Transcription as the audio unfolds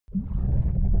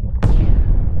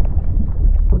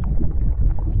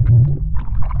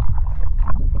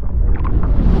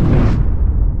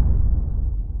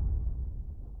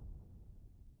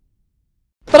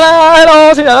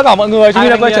xin chào tất cả mọi người, chúng mình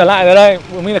đã quay trở lại ở đây.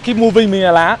 Mình là Keep Moving, mình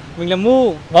là Lá. Mình là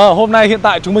Mu. Hôm nay hiện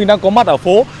tại chúng mình đang có mặt ở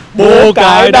phố Bố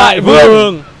Cái Đại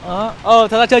Vương.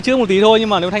 Thật ra chơi chữ một tí thôi, nhưng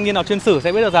mà nếu thanh niên nào chuyên sử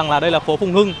sẽ biết được rằng là đây là phố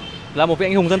Phùng Hưng, là một vị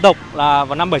anh hùng dân tộc là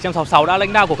vào năm 766 đã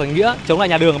lãnh đạo cuộc khởi nghĩa chống lại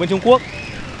nhà Đường ở bên Trung Quốc.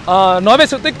 Nói về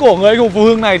sự tích của người anh hùng Phùng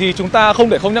Hưng này thì chúng ta không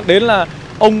thể không nhắc đến là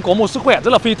ông có một sức khỏe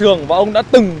rất là phi thường và ông đã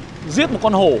từng giết một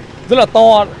con hổ rất là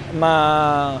to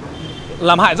mà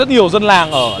làm hại rất nhiều dân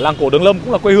làng ở làng cổ Đường Lâm,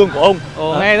 cũng là quê hương của ông.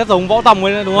 Nghe rất giống võ tòng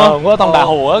ấy đúng không? Võ tòng đả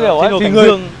hổ ấy, kiểu ấy. Thì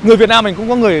người Việt Nam mình cũng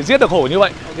có người giết được hổ như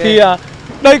vậy. Thì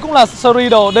đây cũng là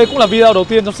đây cũng là video đầu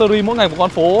tiên trong series mỗi ngày một con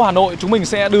phố Hà Nội. Chúng mình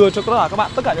sẽ đưa cho các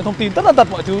bạn tất cả những thông tin tất tật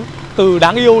mọi thứ, từ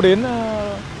đáng yêu đến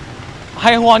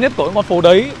hay ho nhất của những con phố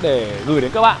đấy để gửi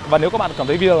đến các bạn. Và nếu các bạn cảm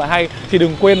thấy video là hay thì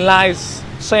đừng quên like,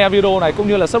 share video này cũng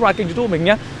như là subscribe kênh YouTube của mình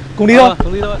nhé. Cùng đi thôi.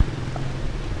 Cùng đi thôi.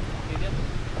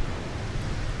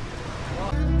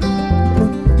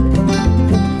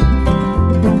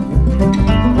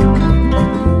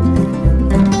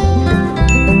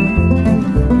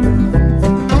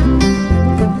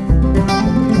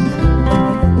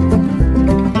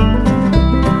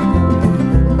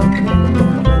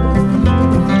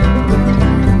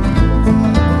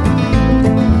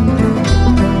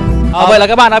 Vậy là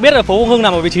các bạn đã biết là phố Phùng Hưng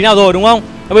nằm ở vị trí nào rồi đúng không?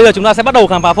 Và bây giờ chúng ta sẽ bắt đầu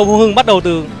khám phá phố Phùng Hưng, bắt đầu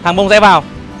từ hàng bông rẽ vào. Các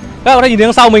bạn có thể nhìn thấy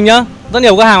đằng sau mình nhá, rất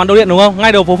nhiều cửa hàng bán đồ điện đúng không?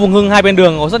 Ngay đầu phố Phùng Hưng hai bên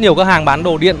đường có rất nhiều cửa hàng bán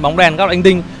đồ điện, bóng đèn, các loại linh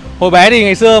tinh. Hồi bé thì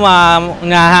ngày xưa mà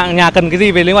nhà cần cái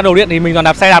gì về liên quan đồ điện thì mình toàn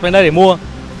đạp xe đạp lên đây để mua.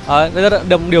 Đây là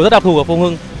điều rất đặc thù của Phùng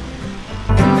Hưng.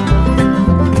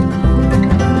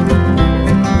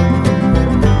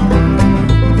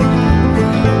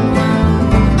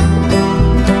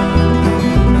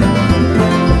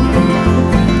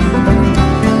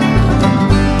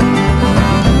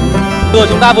 Rồi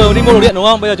chúng ta vừa đi mua đồ điện đúng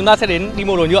không? Bây giờ chúng ta sẽ đi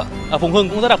mua đồ nhựa. Ở Phùng Hưng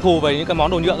cũng rất đặc thù về những cái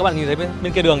món đồ nhựa, các bạn nhìn thấy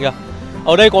bên kia đường kìa.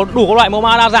 Ở đây có đủ các loại mẫu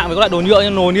mã đa dạng về các loại đồ nhựa như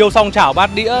nồi niêu, song chảo, bát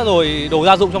đĩa rồi đồ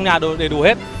gia dụng trong nhà đầy đủ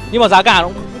hết. Nhưng mà giá cả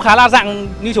cũng khá đa dạng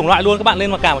như chủng loại luôn, các bạn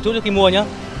lên mặc cả một chút trước khi mua nhé.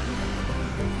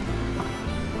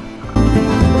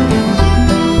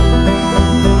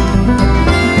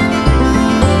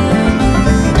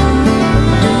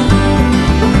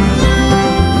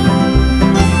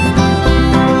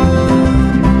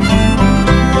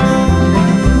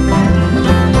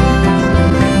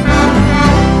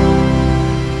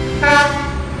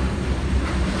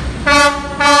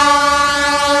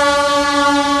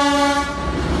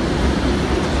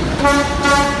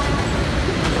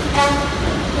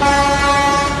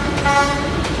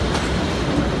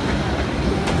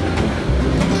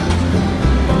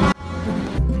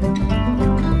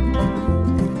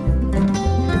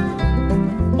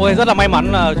 Ôi, rất là may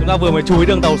mắn là chúng ta vừa mới chú ý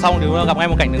đường tàu xong thì chúng ta gặp ngay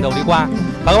một cảnh đường tàu đi qua.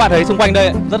 Và các bạn thấy xung quanh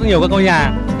đây rất nhiều các ngôi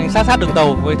nhà sát đường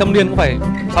tàu với thâm niên cũng phải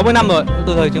 60 năm rồi,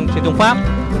 từ thời chiến chống Pháp.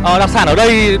 Đặc sản ở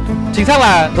đây chính xác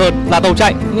là tàu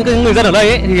chạy. Những cái người dân ở đây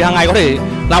ấy, thì hàng ngày có thể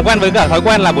làm quen với cả thói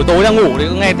quen là buổi tối đang ngủ thì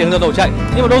nghe tiếng tàu chạy.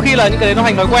 Nhưng mà đôi khi là những cái đấy nó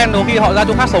thành thói quen, đôi khi họ ra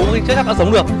chỗ khác sống thì chưa chắc đã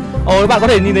sống được. Các bạn có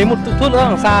thể nhìn thấy một chút nữa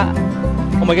đằng xa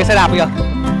có mấy cái xe đạp kìa.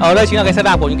 Ở đây chính là cái xe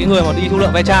đạp của những cái người mà đi thu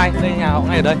lượm ve chai. Đây nhà họ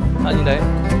ngay ở đây, các bạn nhìn thấy.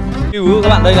 Các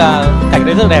bạn, đây là cảnh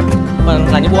đấy rất là đẹp,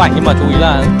 là những bộ ảnh nhưng mà chú ý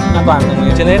là an toàn của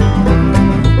mình trên hết.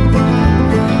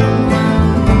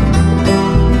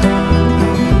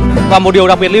 Và một điều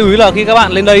đặc biệt lưu ý là khi các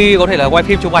bạn lên đây có thể là quay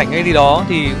phim chụp ảnh hay gì đó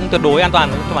thì cũng tuyệt đối an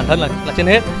toàn cho bản thân là trên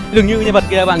hết. Đừng như nhân vật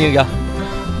kia các bạn nhìn kìa.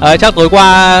 Chắc tối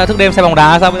qua thức đêm xem bóng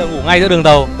đá sao bây giờ ngủ ngay giữa đường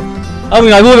tàu. Mình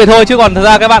nói vui vậy thôi chứ còn thật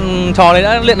ra các bạn trò đấy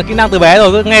đã luyện được kỹ năng từ bé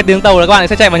rồi, cứ nghe tiếng tàu là các bạn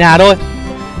sẽ chạy vào nhà thôi.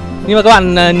 Nhưng mà các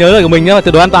bạn nhớ lời của mình nhé,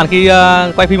 tuyệt đối an toàn khi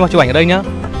quay phim hoặc chụp ảnh ở đây nhé.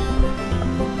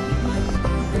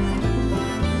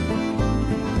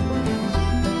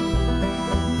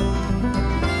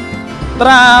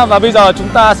 Và bây giờ chúng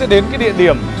ta sẽ đến cái địa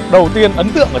điểm đầu tiên ấn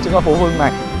tượng ở trên con phố Phùng Hưng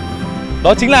này.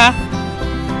 Đó chính là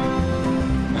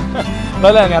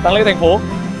đó là nhà tang lễ thành phố.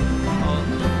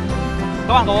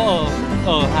 Các bạn có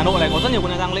ở Hà Nội này có rất nhiều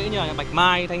nhà tang lễ như là nhà Bạch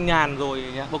Mai, Thanh Nhàn rồi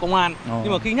nhà Bộ Công an.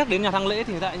 Nhưng mà khi nhắc đến nhà tang lễ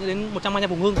thì người ta nghĩ đến 120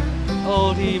 Phùng Hưng.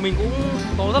 Thì mình cũng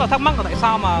có rất là thắc mắc là tại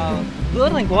sao mà giữa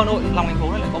thành phố Hà Nội, lòng thành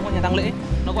phố này lại có một nhà tang lễ.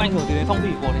 Nó có ảnh hưởng gì đến phong thủy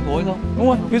của thành phố hay không? Đúng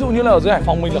rồi, ví dụ như là ở dưới Hải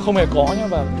Phòng mình là không hề có nhá.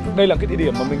 Và đây là cái địa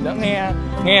điểm mà mình đã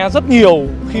nghe rất nhiều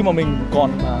khi mà mình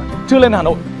còn chưa lên Hà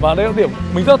Nội. Và đây là điểm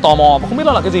mình rất là tò mò và không biết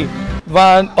nó là cái gì.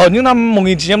 Và ở những năm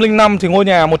 1905 thì ngôi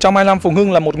nhà 125 Phùng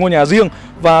Hưng là một ngôi nhà riêng.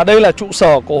 Và đây là trụ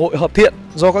sở của Hội Hợp Thiện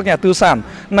do các nhà tư sản,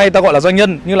 nay ta gọi là doanh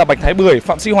nhân như là Bạch Thái Bưởi,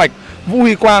 Phạm Sĩ Hoạch, Vũ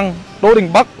Huy Quang, Đỗ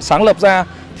Đình Bắc sáng lập ra.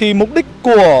 Thì mục đích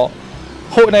của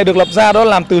hội này được lập ra đó là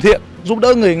làm từ thiện, giúp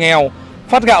đỡ người nghèo,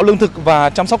 phát gạo lương thực và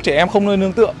chăm sóc trẻ em không nơi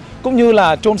nương tựa, cũng như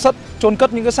là chôn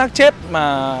cất những cái xác chết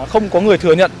mà không có người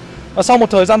thừa nhận. Và sau một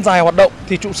thời gian dài hoạt động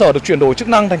thì trụ sở được chuyển đổi chức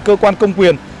năng thành cơ quan công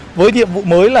quyền với nhiệm vụ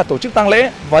mới là tổ chức tang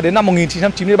lễ. Và đến năm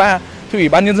 1993 thì Ủy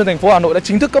ban Nhân dân thành phố Hà Nội đã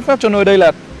chính thức cấp phép cho nơi đây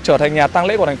là trở thành nhà tang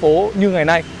lễ của thành phố như ngày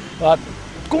nay. Và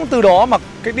cũng từ đó mà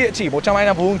cái địa chỉ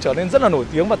 125 Phố Phùng trở nên rất là nổi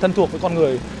tiếng và thân thuộc với con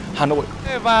người Hà Nội.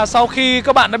 Và sau khi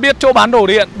các bạn đã biết chỗ bán đồ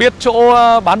điện, biết chỗ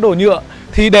bán đồ nhựa,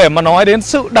 thì để mà nói đến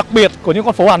sự đặc biệt của những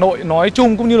con phố Hà Nội nói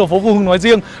chung cũng như là phố Phùng Hưng nói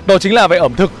riêng, đó chính là về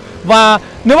ẩm thực. Và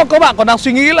nếu mà các bạn còn đang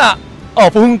suy nghĩ là ở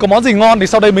Phùng Hưng có món gì ngon thì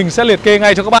sau đây mình sẽ liệt kê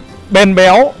ngay cho các bạn. Bèn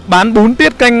Béo bán bún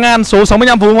tiết canh ngan số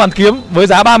 65 Phố Phùng Hoàn Kiếm với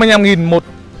giá 35.000 một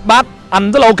bát,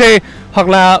 ăn rất là ok. Hoặc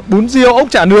là bún riêu ốc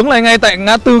chả nướng này ngay tại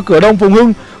ngã tư Cửa Đông Phùng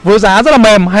Hưng với giá rất là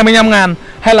mềm, 25.000.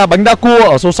 Hay là bánh đa cua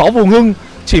ở số 6 Phùng Hưng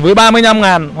chỉ với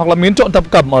 35.000. Hoặc là miến trộn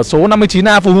thập cẩm ở số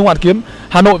 59A Phùng Hưng Hoàn Kiếm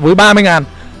Hà Nội với 30.000.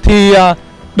 Thì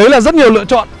đấy là rất nhiều lựa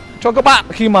chọn cho các bạn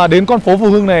khi mà đến con phố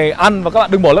Phùng Hưng này ăn, và các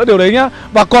bạn đừng bỏ lỡ điều đấy nhá.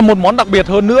 Và còn một món đặc biệt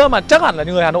hơn nữa mà chắc hẳn là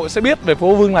những người Hà Nội sẽ biết về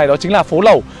phố Phùng Hưng này, đó chính là phố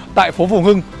lẩu tại phố Phùng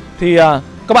Hưng. Thì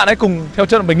các bạn hãy cùng theo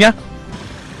chân mình nhé.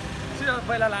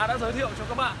 Vậy là Lá đã giới thiệu cho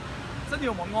các bạn rất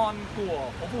nhiều món ngon của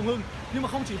phố Phùng Hưng. Nhưng mà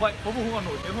không chỉ vậy, phố Phùng Hưng còn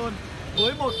nổi tiếng hơn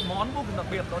với một món vô cùng đặc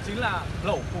biệt, đó chính là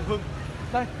lẩu Phùng Hưng.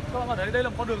 Đây, các bạn thấy đây là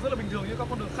một con đường rất là bình thường như các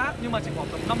con đường khác, nhưng mà chỉ khoảng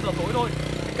tầm 5 giờ tối thôi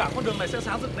thì cả con đường này sẽ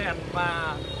sáng rực đèn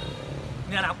và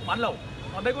nhà nào cũng bán lẩu.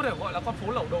 Còn đây có thể gọi là con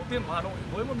phố lẩu đầu tiên của Hà Nội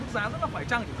với một mức giá rất là phải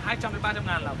chăng, chỉ 200 đến 300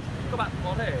 ngàn là các bạn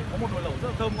có thể có một nồi lẩu rất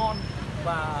là thơm ngon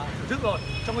và thưởng thức rồi.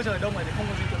 Trong cái trời đông này thì không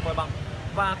có gì tuyệt vời bằng.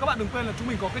 Và các bạn đừng quên là chúng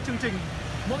mình có cái chương trình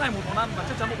mỗi ngày một món ăn, và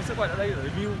chắc chắn mình sẽ quay lại đây để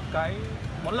review cái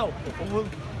món lẩu của phố Hưng.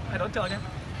 Hãy đón chờ nhé.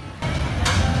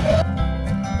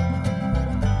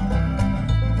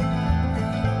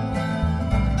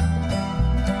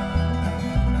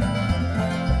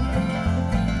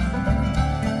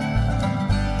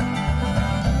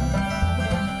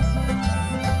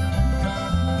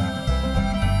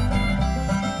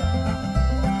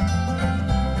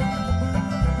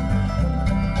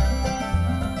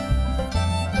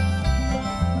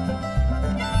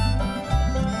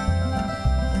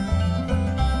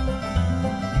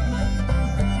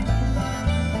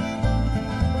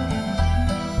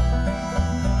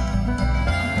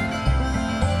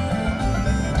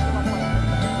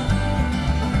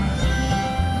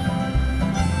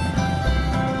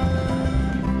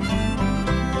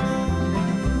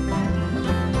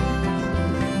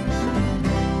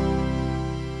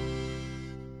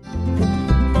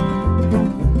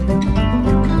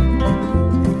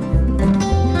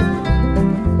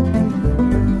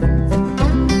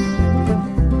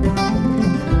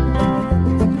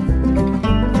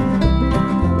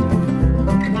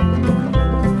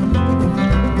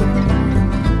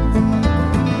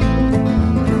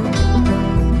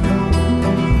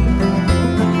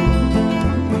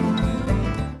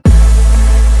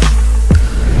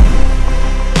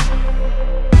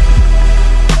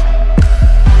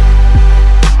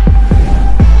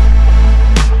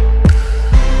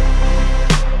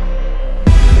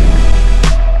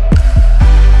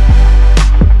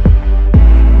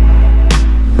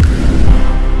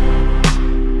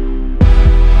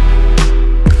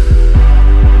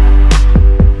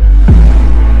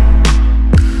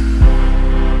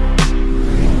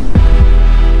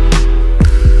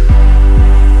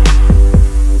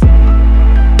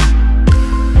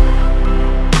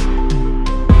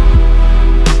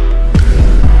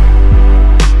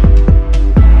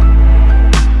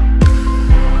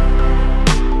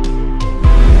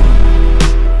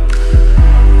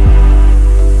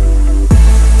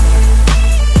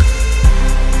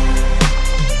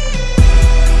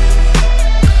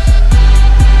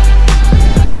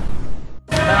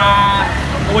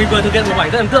 Mình vừa thực hiện một ảnh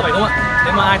rất ấn tượng phải không ạ?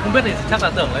 Nếu mà ai không biết thì chắc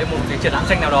là tưởng là một cái triển lãm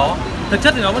tranh nào đó. Thực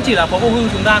chất thì nó vẫn chỉ là phố Phùng Hưng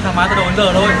chúng ta khám phá từ đầu đến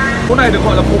giờ thôi. Phố này được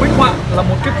gọi là phố Bích Họa, là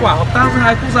một kết quả hợp tác giữa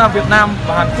hai quốc gia Việt Nam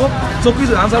và Hàn Quốc. Sau khi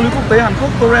dự án giao lưu quốc tế Hàn Quốc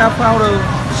Korea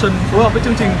Foundation phối hợp với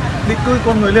chương trình định cư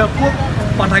con người Liên Hợp Quốc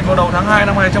hoàn thành vào đầu tháng 2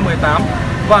 năm 2018.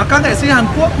 Và các nghệ sĩ Hàn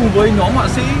Quốc cùng với nhóm họa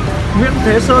sĩ Nguyễn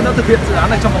Thế Sơn đã thực hiện dự án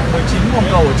này trong vòng 19 vòng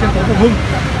cầu ở trên phố Phùng Hưng.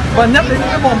 Và nhắc đến những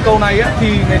cái vòng cầu này ấy, thì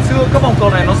ngày xưa các vòng cầu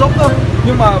này nó dốc thôi,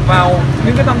 nhưng mà vào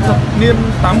những cái năm thập niên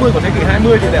 80 của thế kỷ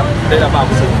 20 thì để đảm bảo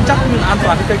cái sự vững chắc cũng như an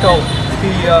toàn cái cây cầu thì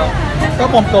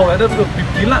các vòng cầu này đã được bịt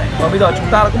kín lại, và bây giờ chúng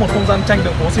ta đã có một không gian tranh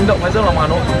đường phố sinh động ngay giữa lòng Hà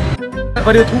Nội.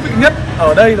 Và điều thú vị nhất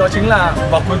ở đây đó chính là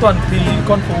vào cuối tuần thì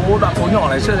đoạn phố nhỏ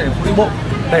này sẽ thành phố đi bộ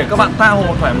để các bạn tha hồ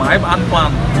thoải mái và an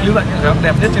toàn lưu lại những cái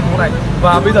đẹp nhất trên phố này.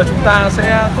 Và bây giờ chúng ta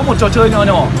sẽ có một trò chơi nho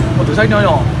nhỏ, một thử thách nho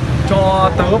nhỏ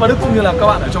cho tớ và Đức cũng như là các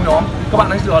bạn ở trong nhóm. Các bạn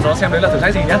hãy dựa vào đó xem đấy là thử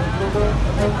thách gì nhé.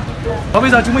 Và bây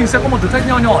giờ chúng mình sẽ có một thử thách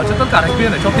nho nhỏ cho tất cả thành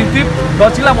viên ở trong team tip. Đó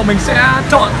chính là bọn mình sẽ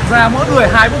chọn ra mỗi người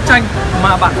 2 bức tranh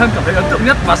mà bản thân cảm thấy ấn tượng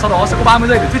nhất, và sau đó sẽ có 30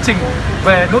 giây để thuyết trình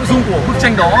về nội dung của bức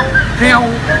tranh đó theo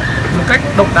một cách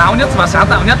độc đáo nhất và sáng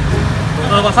tạo nhất.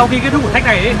 Và sau khi kết thúc thử thách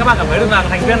này ấy, các bạn cảm thấy được là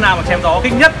thành viên nào mà chém gió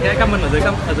kinh nhất thì hãy comment ở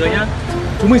dưới nhá.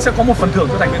 Chúng mình sẽ có một phần thưởng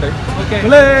cho thành viên đấy.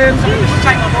 Ok. Lên. Bức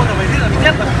tranh mà tôi cảm thấy rất là thích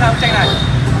nhất là bức tranh này.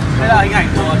 Đây là hình ảnh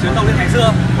của chuyến tàu điện ngày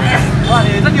xưa. Các bạn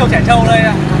thấy rất nhiều trẻ trâu đây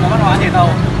có văn hóa nhảy tàu.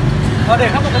 Và để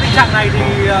khắc phục cái tình trạng này thì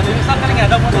tuyến đường sắt các nhà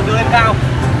đông nó được đưa lên cao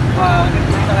và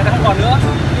tình trạng này đã không còn nữa.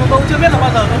 Nhưng tôi cũng chưa biết là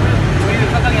bao giờ tôi đi đường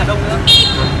sắt các nhà đông nữa.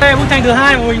 Đây bức tranh thứ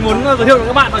hai mà mình muốn giới thiệu với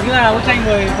các bạn đó chính là bức tranh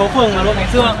người phố phường Hà Nội ngày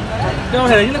xưa. Chúng ta có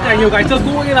thể thấy những nhiều cái xưa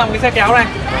cũ như là một cái xe kéo này.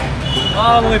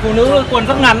 Một người phụ nữ quần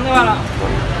rất ngắn các bạn ạ.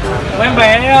 Một em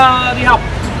bé đi học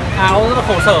áo rất là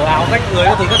khổ sở, áo rách dưới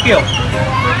từ các kiểu.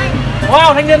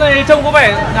 Wow, thanh niên này trông có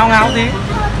vẻ ngáo ngáo tí.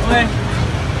 Okay.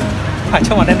 Phải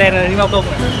trông mà đen đen đi bao tông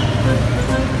này.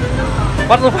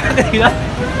 Bắt rồi phát cái gì đấy.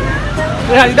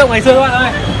 Đây là những động ngày xưa các bạn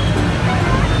ơi.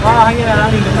 Wow, thanh niên này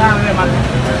đang nhìn chúng ta về mặt.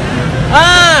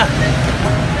 À,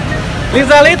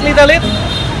 Lita Lit.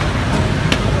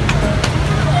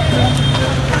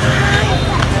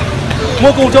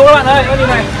 Mua cùng chỗ các bạn ơi, các nhìn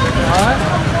này. Đấy.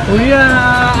 Túi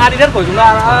Adidas của chúng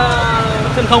ta đã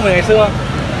chân không về ngày xưa.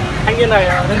 Thanh niên này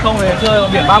chân không về ngày xưa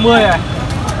biển 30 này.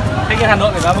 Thanh niên Hà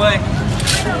Nội biển 30.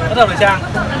 Rất là thời trang.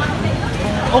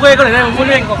 Ok, có thể đây một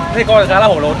anh có thể coi là khá là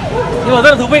hổ lốn, nhưng mà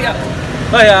rất là thú vị ạ.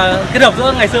 Đây là kết hợp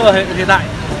giữa ngày xưa và hiện tại.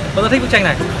 Tôi rất thích bức tranh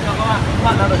này. Các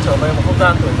bạn đang được trở về một không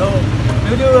gian tuổi thơ.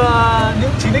 Nếu như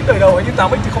những 9x đời đầu hay những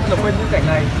 8x thì không bao giờ quên những cảnh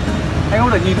này. Anh có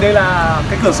thể nhìn đây là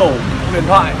cái cửa sổ huyền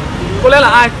thoại. Có lẽ là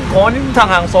ai cũng có những thằng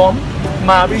hàng xóm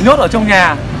mà bị nhốt ở trong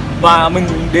nhà và mình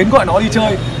đến gọi nó đi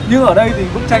chơi. Nhưng ở đây thì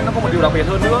bức tranh nó có một điều đặc biệt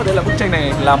hơn nữa. Đây là bức tranh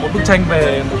này là một bức tranh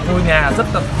về một ngôi nhà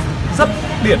rất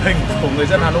điển hình của người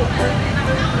dân Hà Nội.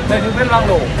 Đây là những vết loang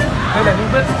lổ, đây là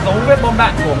những dấu vết bom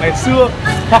đạn của ngày xưa,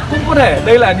 hoặc cũng có thể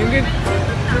đây là những cái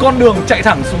con đường chạy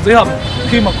thẳng xuống dưới hầm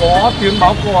khi mà có tiếng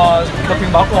báo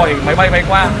còi máy bay bay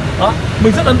qua. Đó,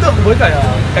 mình rất ấn tượng với cả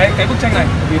cái bức tranh này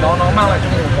vì nó mang lại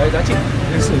cho mình một cái giá trị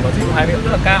lịch sử và di sản niệm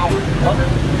rất là cao. Đó,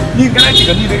 nhìn cái này, chỉ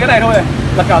cần nhìn thấy cái này thôi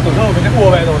là cả tuổi thơ mình đã ùa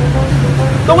về rồi.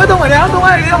 Tung phải đéo, tung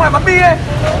ấy đi ra ngoài bắn bi ấy.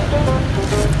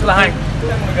 Rất là hay.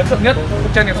 Mình ấn tượng nhất bức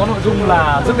tranh này có nội dung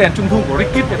là rước đèn trung thu của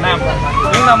Rick Việt Nam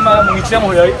những năm 1900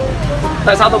 hồi ấy.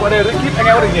 Tại sao tôi gọi đây là Rick, anh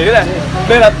em có thể nhớ này.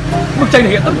 Đây là bức tranh thể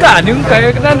hiện tất cả những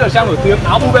cái thời trang nổi tiếng,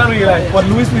 áo Burberry này, quần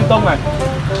Louis Vuitton này,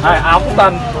 áo cũng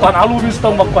toàn áo Louis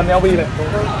Vuitton và quần LV này.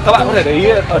 Các bạn có thể để ý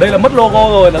ở đây là mất logo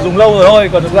rồi, là dùng lâu rồi thôi,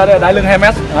 còn thực ra đây là đai lưng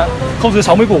Hermes, không dưới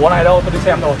 60 củ con này đâu, tôi đi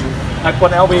xem rồi.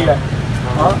 Quần LV này,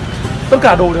 đó, tất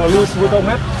cả đồ đều là Louis Vuitton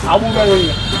hết, áo Burberry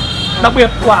này. Đặc biệt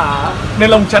quả nền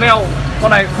lồng Chanel,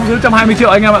 con này không dưới 120 triệu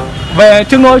anh em ạ. Về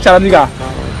trưng thôi, chả làm gì cả.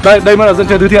 Đây mới là dân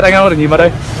chơi thứ thiệt, anh em có thể nhìn vào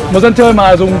đây. Một dân chơi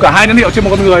mà dùng cả 2 nhãn hiệu trên một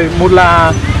con người. Một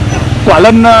là quả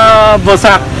lân vờ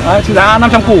sạc trị giá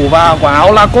 500 củ và quả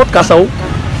áo Lacoste cá sấu,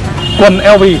 quần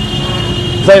LV.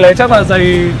 Giày này chắc là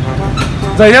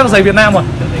giày Việt Nam rồi.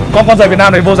 Con giày Việt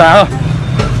Nam này vô giá rồi.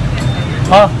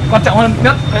 Quan trọng hơn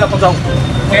nhất đây là con rồng.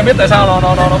 Anh em biết tại sao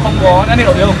nó không có nhãn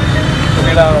hiệu gì không? Bởi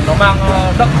vì là nó mang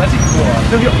đậm giá trị của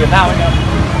thương hiệu Việt Nam anh em.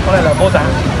 Con này là vô giá.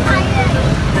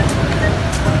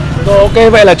 Rồi,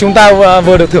 ok, vậy là chúng ta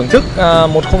vừa được thưởng thức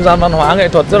một không gian văn hóa nghệ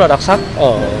thuật rất là đặc sắc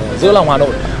ở giữa lòng Hà Nội.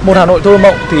 Một Hà Nội thơ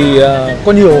mộng thì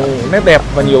có nhiều nét đẹp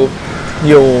và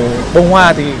nhiều bông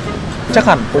hoa, thì chắc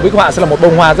hẳn phố Bích Họa sẽ là một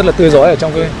bông hoa rất là tươi rói ở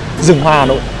trong cái rừng hoa Hà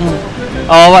Nội.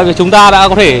 Vậy thì chúng ta đã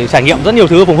có thể trải nghiệm rất nhiều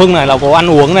thứ ở Phùng Hưng này, là có ăn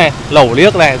uống này, lẩu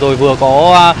liếc này, rồi vừa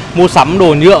có mua sắm đồ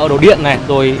nhựa, đồ điện này,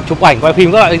 rồi chụp ảnh, quay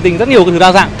phim các loại linh tinh, rất nhiều cái thứ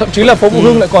đa dạng. Thậm chí là phố Phùng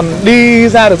Hưng lại còn đi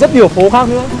ra được rất nhiều phố khác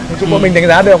nữa. Chúng mình đánh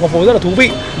giá đều có phố rất là thú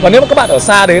vị. Và nếu mà các bạn ở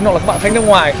xa đến hoặc là các bạn khách nước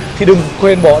ngoài thì đừng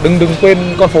quên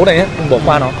con phố này nhé, đừng bỏ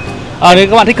qua nó. Nếu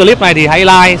các bạn thích clip này thì hãy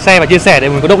like, share và chia sẻ để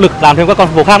mình có động lực làm thêm các con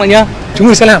phố khác nữa nhé. Chúng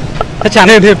mình sẽ làm. Chắc chắn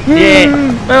thêm. Bye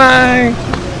bye.